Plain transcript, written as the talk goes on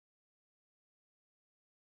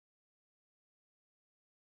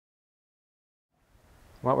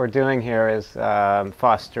What we're doing here is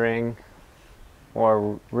fostering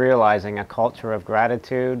or realizing a culture of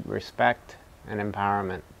gratitude, respect, and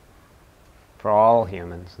empowerment for all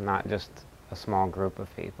humans, not just a small group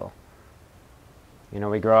of people. You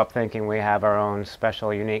know, we grow up thinking we have our own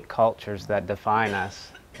special, unique cultures that define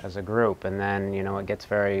us as a group, and then, you know, it gets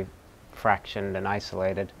very fractioned and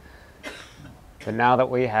isolated. But now that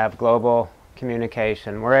we have global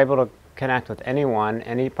communication, we're able to connect with anyone,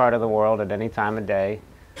 any part of the world at any time of day.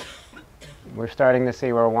 We're starting to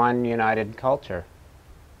see we're one united culture.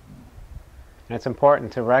 And it's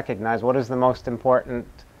important to recognize what is the most important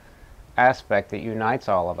aspect that unites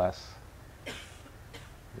all of us.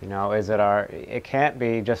 You know, is it it can't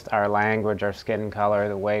be just our language, our skin color,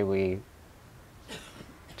 the way we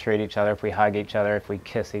treat each other, if we hug each other, if we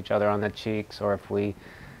kiss each other on the cheeks, or if we,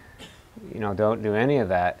 you know, don't do any of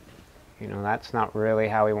that. You know, that's not really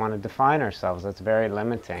how we want to define ourselves. That's very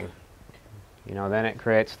limiting. You know, then it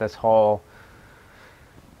creates this whole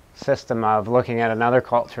system of looking at another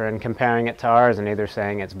culture and comparing it to ours and either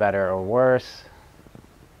saying it's better or worse.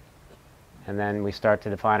 And then we start to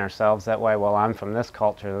define ourselves that way. Well, I'm from this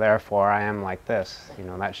culture, therefore I am like this. You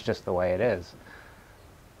know, that's just the way it is.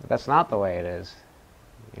 But that's not the way it is.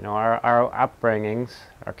 You know, our upbringings,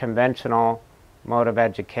 our conventional mode of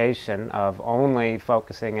education of only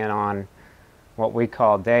focusing in on what we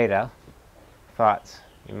call data, thoughts,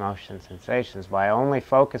 emotions, sensations, by only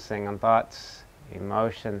focusing on thoughts,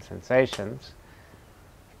 emotions, sensations,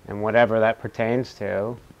 and whatever that pertains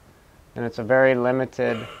to, then it's a very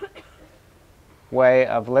limited way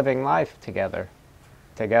of living life together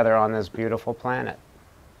on this beautiful planet.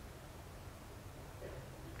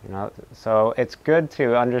 You know, so it's good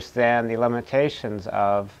to understand the limitations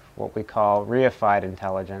of what we call reified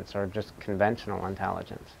intelligence or just conventional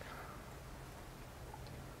intelligence.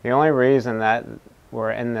 The only reason that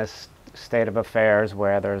we're in this state of affairs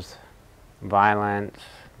where there's violence,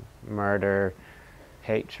 murder,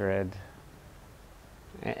 hatred,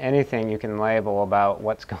 anything you can label about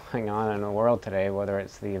what's going on in the world today, whether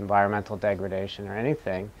it's the environmental degradation or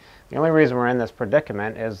anything, the only reason we're in this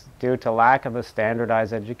predicament is due to lack of a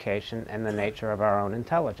standardized education and the nature of our own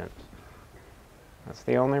intelligence. That's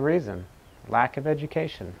the only reason. Lack of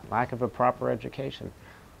education, lack of a proper education.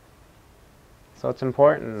 So it's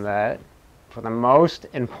important that for the most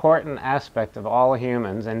important aspect of all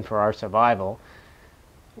humans and for our survival,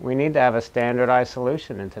 we need to have a standardized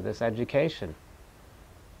solution into this education.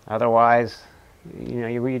 Otherwise, you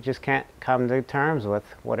know, we just can't come to terms with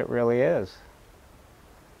what it really is.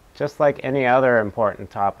 Just like any other important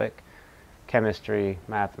topic, chemistry,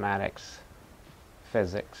 mathematics,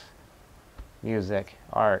 physics, music,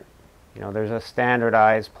 art, you know, there's a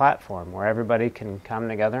standardized platform where everybody can come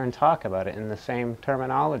together and talk about it in the same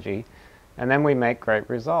terminology, and then we make great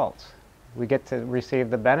results. We get to receive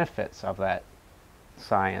the benefits of that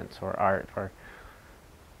science or art or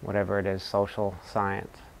whatever it is, social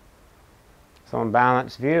science. So in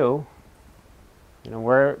balanced view, you know,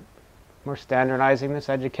 we're standardizing this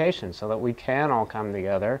education so that we can all come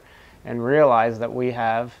together and realize that we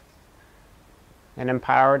have an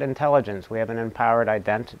empowered intelligence, we have an empowered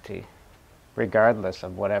identity, regardless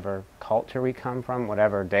of whatever culture we come from,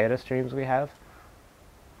 whatever data streams we have.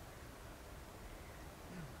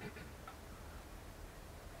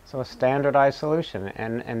 So a standardized solution,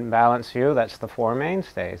 and in balanced view, that's the four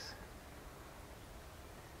mainstays.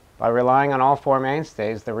 By relying on all four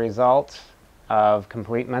mainstays, the results of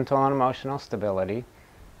complete mental and emotional stability,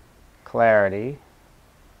 clarity,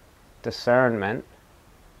 discernment,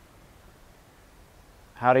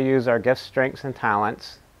 how to use our gifts, strengths, and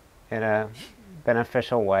talents in a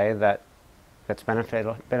beneficial way that's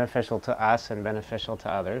beneficial to us and beneficial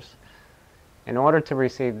to others. In order to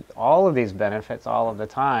receive all of these benefits all of the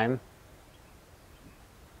time,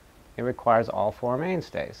 it requires all four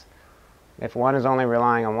mainstays. If one is only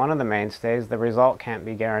relying on one of the mainstays, the result can't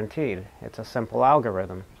be guaranteed. It's a simple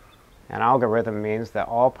algorithm. An algorithm means that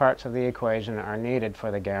all parts of the equation are needed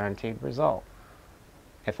for the guaranteed result.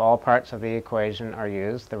 If all parts of the equation are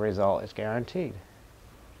used, the result is guaranteed.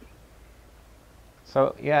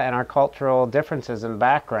 So yeah, in our cultural differences and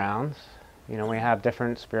backgrounds, you know, we have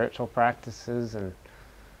different spiritual practices, and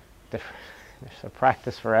there's a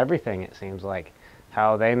practice for everything, it seems like.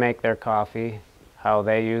 How they make their coffee, how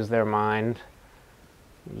they use their mind.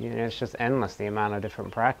 You know, it's just endless, the amount of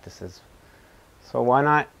different practices. So why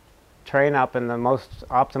not train up in the most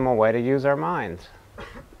optimal way to use our minds?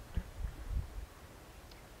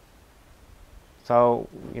 So,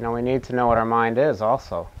 you know, we need to know what our mind is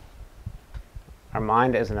also. Our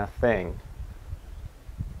mind isn't a thing.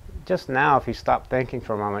 Just now, if you stop thinking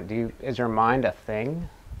for a moment, is your mind a thing?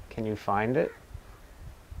 Can you find it?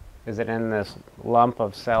 Is it in this lump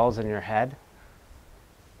of cells in your head?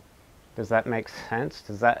 Does that make sense?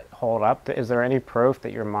 Does that hold up? Is there any proof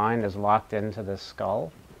that your mind is locked into this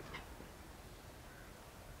skull?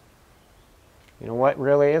 You know, what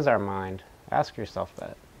really is our mind? Ask yourself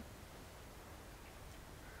that.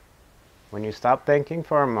 When you stop thinking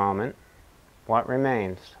for a moment, what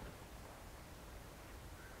remains?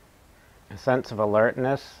 A sense of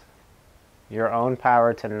alertness, your own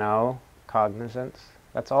power to know, cognizance.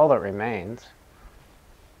 That's all that remains.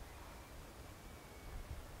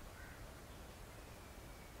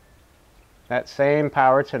 That same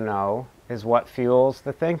power to know is what fuels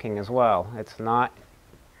the thinking as well. It's not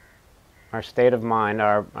our state of mind,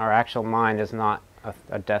 our actual mind is not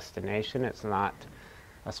a destination, it's not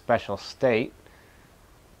a special state.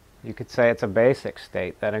 You could say it's a basic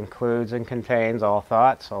state that includes and contains all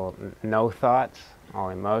thoughts, all no thoughts, all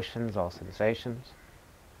emotions, all sensations.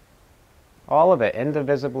 All of it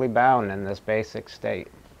indivisibly bound in this basic state.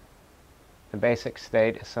 The basic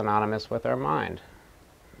state is synonymous with our mind,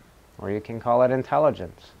 or you can call it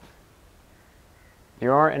intelligence.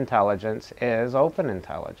 Your intelligence is open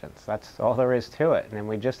intelligence. That's all there is to it, and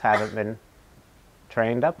we just haven't been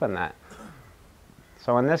trained up in that.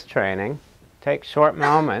 So in this training, take short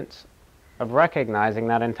moments of recognizing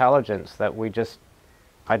that intelligence that we just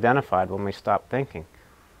identified when we stopped thinking.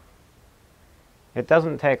 It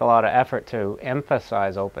doesn't take a lot of effort to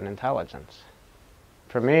emphasize open intelligence.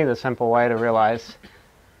 For me, the simple way to realize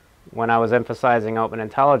when I was emphasizing open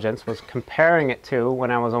intelligence was comparing it to when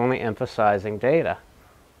I was only emphasizing data.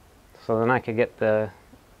 So then I could get the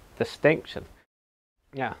distinction.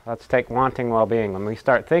 Yeah, let's take wanting well-being. When we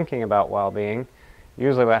start thinking about well-being,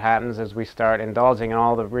 usually what happens is we start indulging in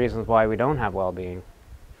all the reasons why we don't have well-being.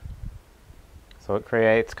 So it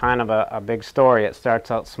creates kind of a big story. It starts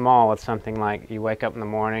out small with something like you wake up in the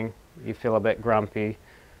morning, you feel a bit grumpy,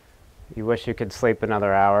 you wish you could sleep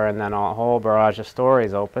another hour, and then a whole barrage of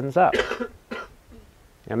stories opens up.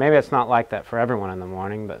 You know, maybe it's not like that for everyone in the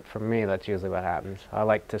morning, but for me that's usually what happens. I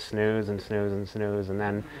like to snooze and snooze and snooze, and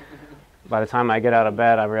then by the time I get out of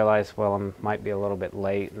bed I realize, well, I might be a little bit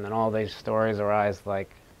late, and then all these stories arise like,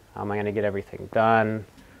 how am I going to get everything done?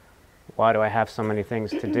 Why do I have so many things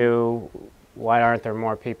to do? Why aren't there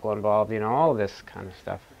more people involved? You know, all of this kind of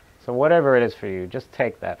stuff. So whatever it is for you, just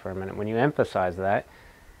take that for a minute. When you emphasize that,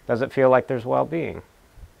 does it feel like there's well-being?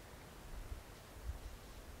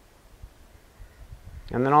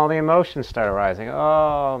 And then all the emotions start arising.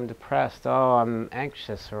 Oh, I'm depressed. Oh, I'm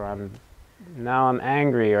anxious, or now I'm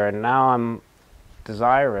angry, or now I'm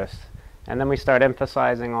desirous. And then we start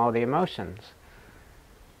emphasizing all the emotions.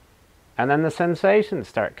 And then the sensations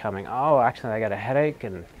start coming. Oh, actually I got a headache,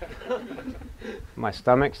 and my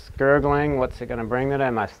stomach's gurgling. What's it going to bring today?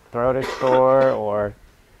 My throat is sore, or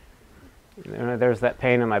you know, there's that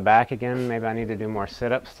pain in my back again. Maybe I need to do more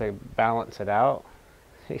sit-ups to balance it out.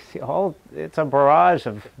 You see, it's a barrage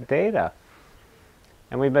of data.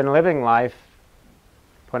 And we've been living life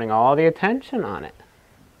putting all the attention on it.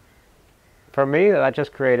 For me, that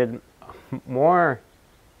just created more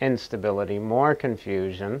instability, more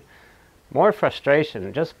confusion, more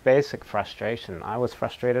frustration, just basic frustration. I was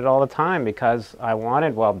frustrated all the time because I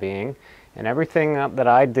wanted well-being, and everything that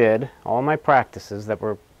I did, all my practices that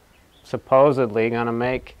were supposedly going to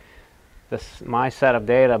make my set of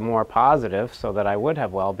data more positive so that I would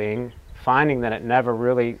have well-being, finding that it never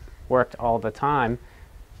really worked all the time,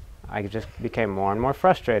 I just became more and more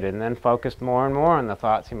frustrated, and then focused more and more on the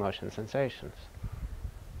thoughts, emotions, sensations.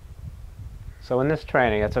 So in this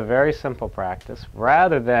training, it's a very simple practice.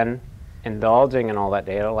 Rather than indulging in all that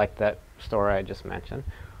data, like that story I just mentioned,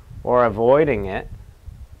 or avoiding it,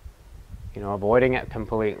 you know, avoiding it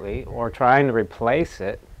completely, or trying to replace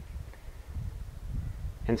it,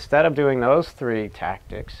 instead of doing those three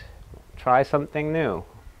tactics, try something new.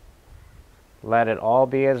 Let it all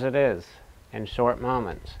be as it is in short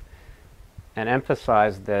moments, and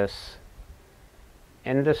emphasize this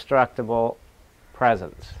indestructible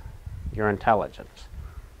presence, your intelligence.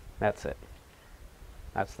 That's it.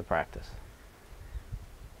 That's the practice.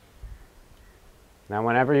 Now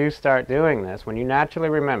whenever you start doing this, when you naturally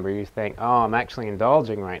remember, you think, oh, I'm actually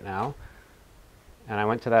indulging right now, and I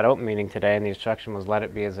went to that open meeting today and the instruction was let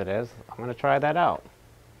it be as it is, I'm going to try that out.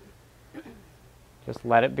 Just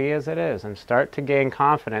let it be as it is, and start to gain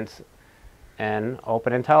confidence in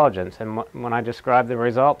open intelligence. And when I described the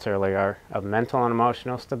results earlier of mental and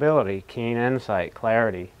emotional stability, keen insight,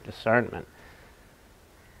 clarity, discernment.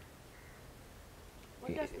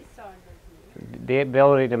 What does discernment mean? The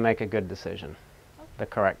ability to make a good decision, the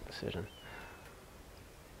correct decision.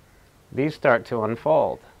 These start to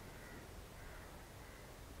unfold.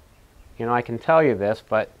 You know, I can tell you this,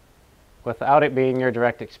 but without it being your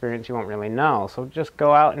direct experience, you won't really know. So just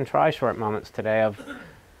go out and try short moments today of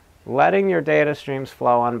letting your data streams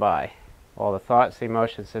flow on by. All the thoughts, the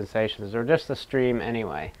emotions, sensations, or just the stream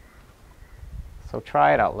anyway. So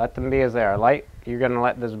try it out. Let them be as they are. You're going to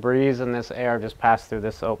let this breeze and this air just pass through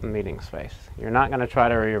this open meeting space. You're not going to try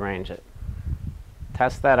to rearrange it.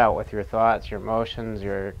 Test that out with your thoughts, your emotions,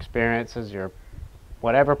 your experiences, your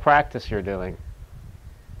whatever practice you're doing.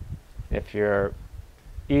 If you're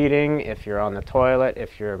eating, if you're on the toilet,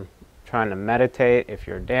 if you're trying to meditate, if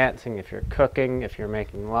you're dancing, if you're cooking, if you're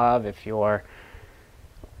making love, if you're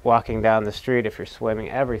walking down the street, if you're swimming,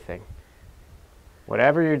 everything.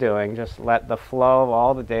 Whatever you're doing, just let the flow of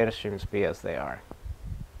all the data streams be as they are.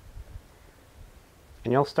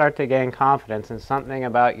 And you'll start to gain confidence in something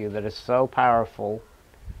about you that is so powerful,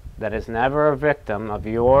 that is never a victim of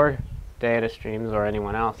your data streams or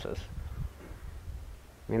anyone else's.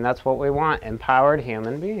 I mean, that's what we want, empowered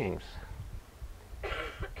human beings.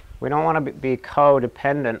 We don't want to be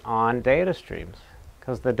codependent on data streams,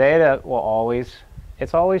 because the data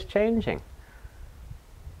it's always changing.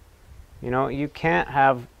 You know, you can't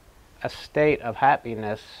have a state of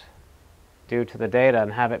happiness due to the data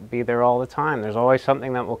and have it be there all the time. There's always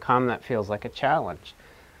something that will come that feels like a challenge.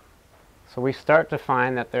 So we start to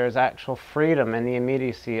find that there's actual freedom in the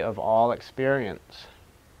immediacy of all experience,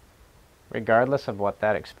 regardless of what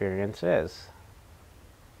that experience is.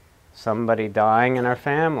 Somebody dying in our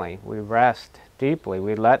family, we rest deeply.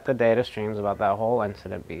 We let the data streams about that whole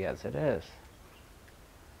incident be as it is.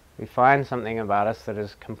 We find something about us that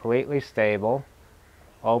is completely stable,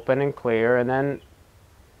 open and clear, and then,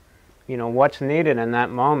 you know, what's needed in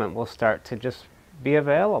that moment will start to just be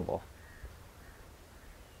available.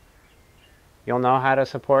 You'll know how to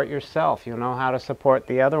support yourself. You'll know how to support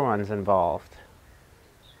the other ones involved.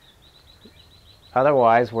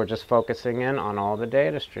 Otherwise, we're just focusing in on all the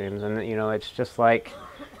data streams. And, you know, it's just like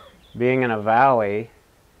being in a valley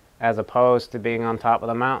as opposed to being on top of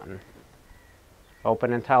the mountain.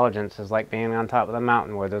 Open intelligence is like being on top of the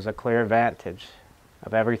mountain where there's a clear vantage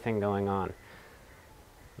of everything going on.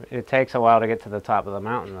 It takes a while to get to the top of the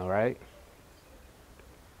mountain, though, right?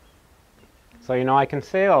 So, you know, I can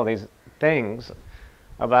say all these things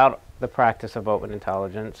about the practice of open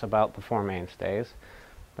intelligence, about the Four Mainstays,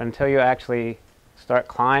 but until you actually start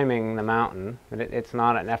climbing the mountain, it's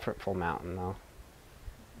not an effortful mountain, though.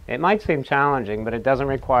 It might seem challenging, but it doesn't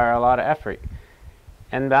require a lot of effort.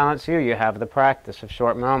 In Balance you have the practice of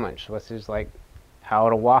short moments, which is like how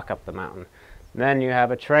to walk up the mountain. Then you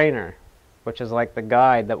have a trainer, which is like the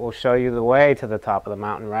guide that will show you the way to the top of the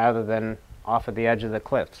mountain rather than off at the edge of the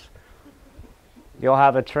cliffs. You'll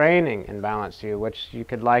have a training in Balance you, which you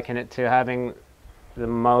could liken it to having the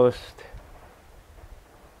most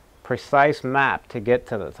precise map to get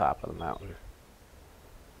to the top of the mountain.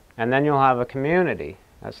 And then you'll have a community.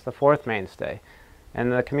 That's the fourth mainstay. And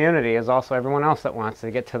the community is also everyone else that wants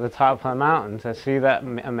to get to the top of the mountain to see that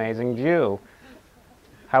amazing view.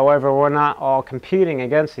 However, we're not all competing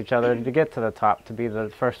against each other to get to the top, to be the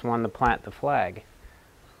first one to plant the flag.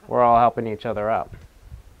 We're all helping each other up.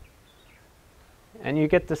 And you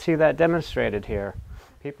get to see that demonstrated here.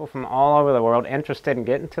 People from all over the world interested in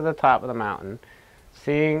getting to the top of the mountain,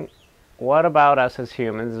 seeing what about us as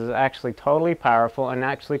humans is actually totally powerful and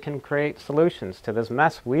actually can create solutions to this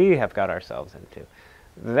mess we have got ourselves into.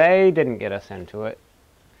 They didn't get us into it.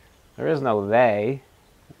 There is no they.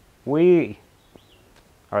 We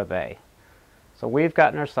are they. So we've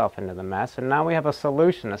gotten ourselves into the mess, and now we have a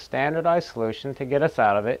solution, a standardized solution to get us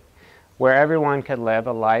out of it, where everyone could live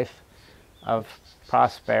a life of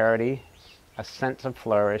prosperity, a sense of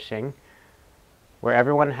flourishing, where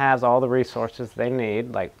everyone has all the resources they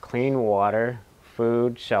need, like clean water,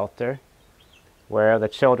 food, shelter, where the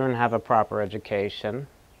children have a proper education,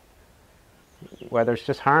 where there's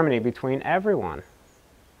just harmony between everyone.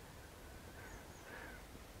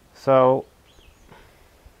 So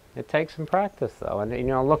it takes some practice, though. And, you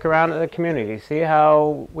know, look around at the community. See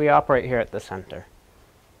how we operate here at the center.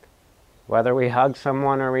 Whether we hug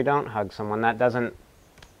someone or we don't hug someone, that doesn't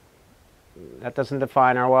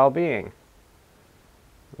define our well-being.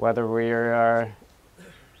 Whether we are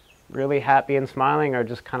really happy and smiling or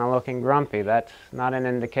just kind of looking grumpy, that's not an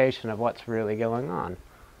indication of what's really going on.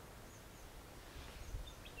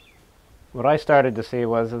 What I started to see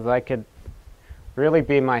was I could really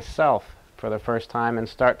be myself for the first time and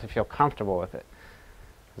start to feel comfortable with it.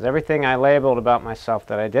 Because everything I labeled about myself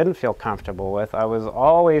that I didn't feel comfortable with, I was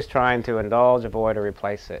always trying to indulge, avoid, or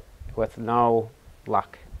replace it with no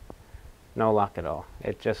luck. No luck at all.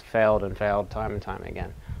 It just failed and failed time and time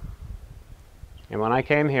again. And when I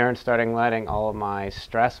came here and started letting all of my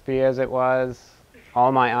stress be as it was,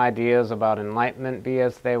 all my ideas about enlightenment be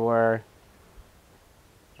as they were,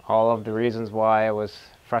 all of the reasons why I was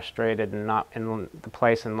frustrated and not in the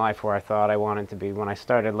place in life where I thought I wanted to be. When I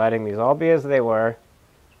started letting these all be as they were,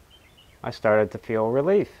 I started to feel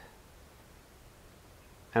relief,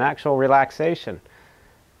 an actual relaxation.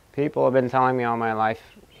 People have been telling me all my life,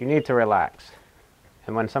 you need to relax.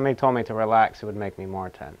 And when somebody told me to relax, it would make me more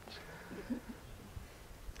tense.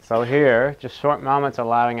 So here, just short moments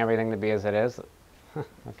allowing everything to be as it is.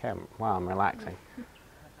 Okay, wow, I'm relaxing.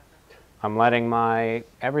 I'm letting my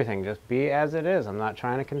everything just be as it is. I'm not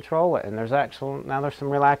trying to control it. And now there's some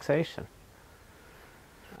relaxation.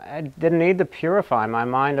 I didn't need to purify my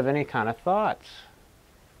mind of any kind of thoughts.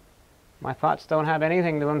 My thoughts don't have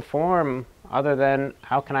anything to inform other than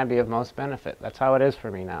how can I be of most benefit. That's how it is for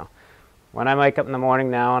me now. When I wake up in the morning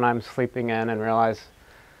now and I'm sleeping in and realize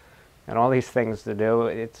and all these things to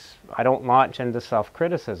do, I don't launch into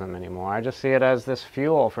self-criticism anymore. I just see it as this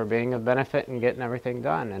fuel for being of benefit and getting everything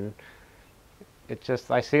done. And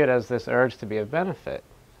I see it as this urge to be of benefit.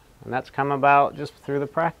 And that's come about just through the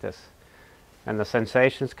practice. And the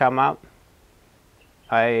sensations come up.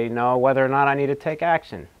 I know whether or not I need to take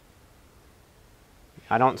action.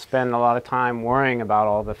 I don't spend a lot of time worrying about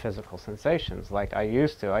all the physical sensations like I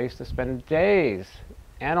used to. I used to spend days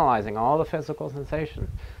analyzing all the physical sensations,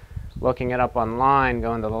 looking it up online,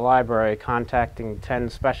 going to the library, contacting 10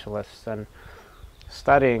 specialists, and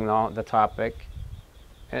studying the topic,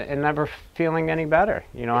 and never feeling any better.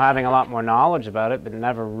 You know, having a lot more knowledge about it, but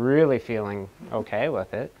never really feeling okay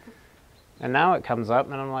with it. And now it comes up,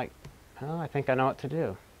 and I'm like, oh, I think I know what to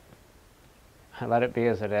do. I let it be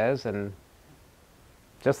as it is, and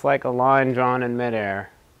just like a line drawn in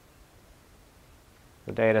midair,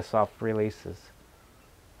 the data self-releases.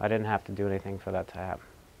 I didn't have to do anything for that to happen.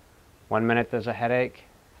 1 minute there's a headache,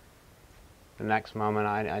 the next moment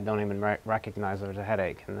I don't even recognize there's a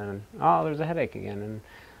headache, and then, oh, there's a headache again, and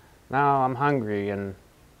now I'm hungry, and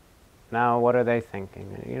now what are they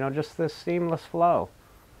thinking? You know, just this seamless flow.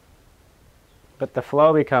 But the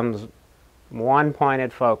flow becomes one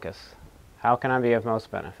pointed focus. How can I be of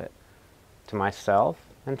most benefit? To myself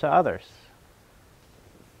and to others.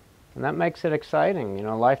 And that makes it exciting. You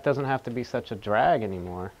know, life doesn't have to be such a drag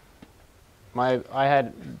anymore. I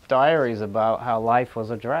had diaries about how life was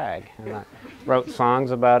a drag, and I wrote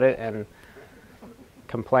songs about it and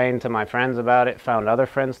complained to my friends about it, found other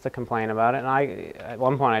friends to complain about it, and at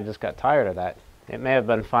one point I just got tired of that. It may have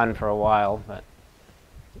been fun for a while, but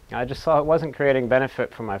I just saw it wasn't creating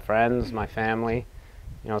benefit for my friends, my family.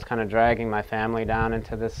 You know, it's kind of dragging my family down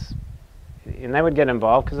into this, and they would get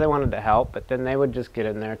involved because they wanted to help, but then they would just get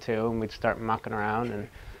in there too, and we'd start mucking around. And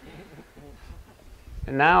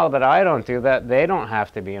now that I don't do that, they don't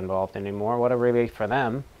have to be involved anymore. What a relief for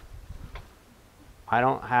them. I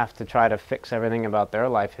don't have to try to fix everything about their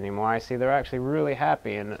life anymore. I see they're actually really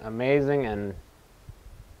happy and amazing, and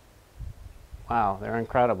wow, they're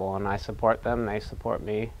incredible. And I support them, they support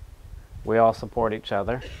me. We all support each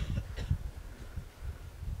other.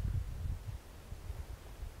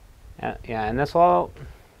 Yeah, and that's all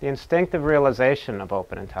the instinctive realization of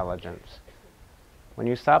open intelligence. When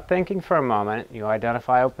you stop thinking for a moment, you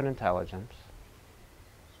identify open intelligence.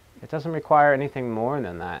 It doesn't require anything more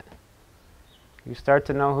than that. You start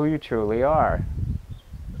to know who you truly are.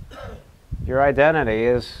 Your identity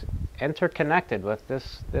is interconnected with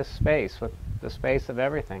this space, with the space of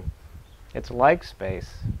everything. It's like space,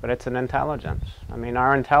 but it's an intelligence. I mean,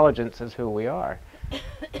 our intelligence is who we are.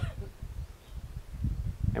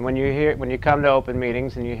 And when you come to open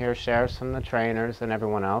meetings and you hear shares from the trainers and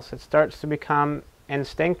everyone else, it starts to become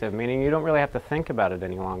instinctive, meaning you don't really have to think about it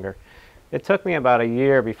any longer. It took me about a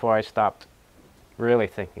year before I stopped really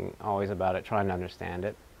thinking always about it, trying to understand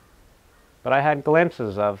it. But I had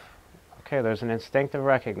glimpses of, okay, there's an instinctive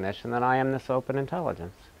recognition that I am this open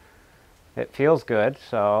intelligence. It feels good,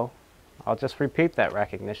 so I'll just repeat that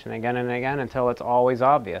recognition again and again until it's always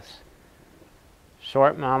obvious.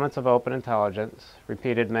 Short moments of open intelligence,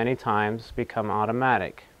 repeated many times, become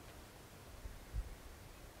automatic.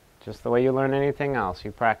 Just the way you learn anything else,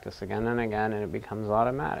 you practice again and again and it becomes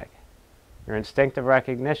automatic. Your instinctive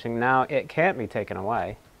recognition, now it can't be taken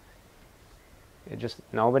away.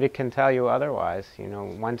 Nobody can tell you otherwise. You know,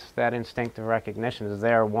 once that instinctive recognition is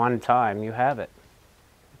there one time, you have it.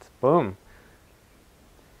 It's boom.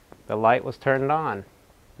 The light was turned on.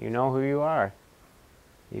 You know who you are.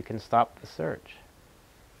 You can stop the search.